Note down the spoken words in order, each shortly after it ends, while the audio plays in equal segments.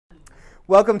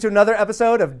Welcome to another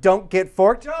episode of Don't Get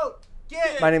Forked. Don't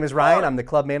get My name is Ryan. forked. I'm the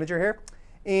club manager here.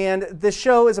 And this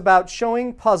show is about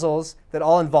showing puzzles that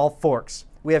all involve forks.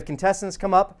 We have contestants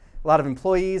come up, a lot of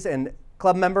employees and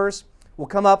club members will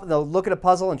come up and they'll look at a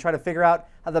puzzle and try to figure out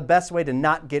how the best way to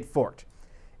not get forked.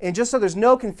 And just so there's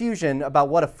no confusion about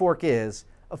what a fork is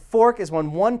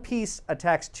when one piece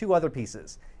attacks two other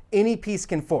pieces. Any piece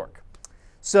can fork.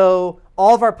 So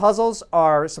all of our puzzles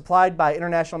are supplied by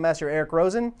International Master Eric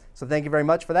Rosen. So thank you very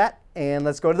much for that. And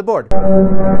let's go to the board.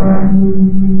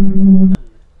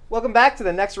 Welcome back to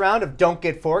the next round of Don't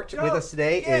Get Forked. With us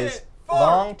today is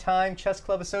longtime chess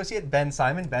club associate Ben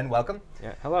Simon. Ben, welcome.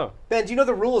 Yeah, hello. Ben, do you know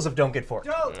the rules of Don't Get Forked?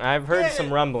 I've heard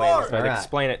some rumblings, but Alright.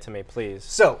 explain it to me, please.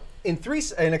 So in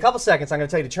a couple seconds, I'm going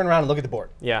to tell you to turn around and look at the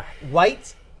board. Yeah.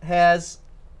 White has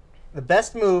the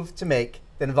best move to make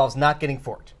that involves not getting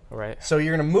forked. All right. So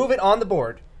you're going to move it on the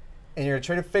board, and you're going to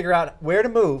try to figure out where to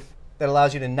move that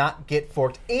allows you to not get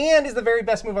forked and is the very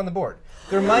best move on the board.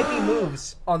 There might be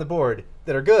moves on the board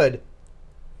that are good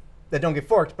that don't get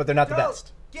forked, but they're not the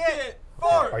best. Get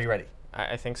forked. Are you ready?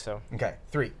 I think so. Okay,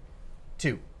 3,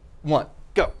 2, 1,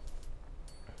 go.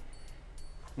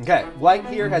 Okay, white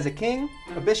here has a king,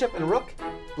 a bishop, and a rook.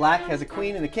 Black has a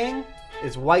queen and a king.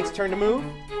 It's white's turn to move,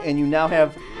 and you now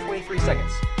have 23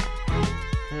 seconds.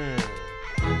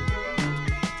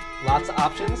 Lots of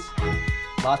options,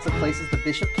 lots of places the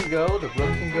bishop can go, the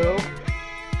rook can go.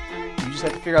 You just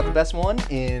have to figure out the best one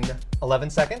in 11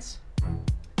 seconds. I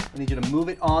need you to move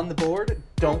it on the board.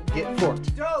 Don't get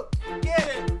forked. Don't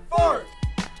get forked.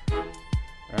 All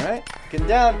right, getting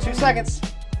down, 2 seconds.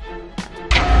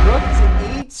 Rook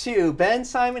to E2. Ben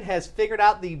Simon has figured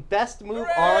out the best move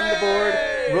on the board,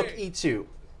 Rook E2.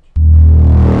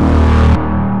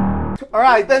 All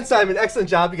right, Ben Simon, excellent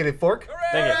job. You get a fork.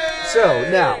 Thank you. So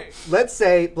now, let's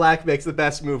say black makes the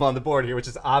best move on the board here, which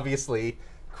is obviously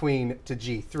queen to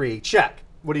G3. Check.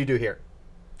 What do you do here?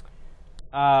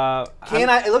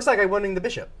 It looks like I'm winning the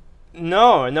bishop.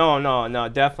 No,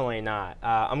 definitely not.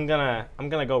 I'm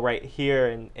gonna go right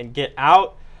here and get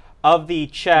out of the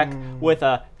check with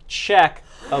a check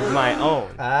of my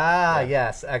own.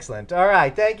 Yes, excellent. All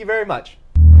right, thank you very much.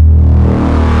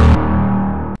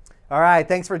 All right,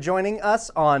 thanks for joining us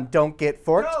on Don't Get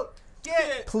Forked. Don't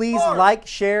get Please forked. like,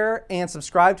 share, and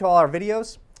subscribe to all our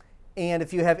videos. And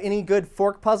if you have any good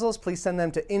fork puzzles, please send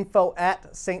them to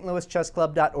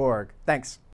info@stlouischessclub.org. Thanks.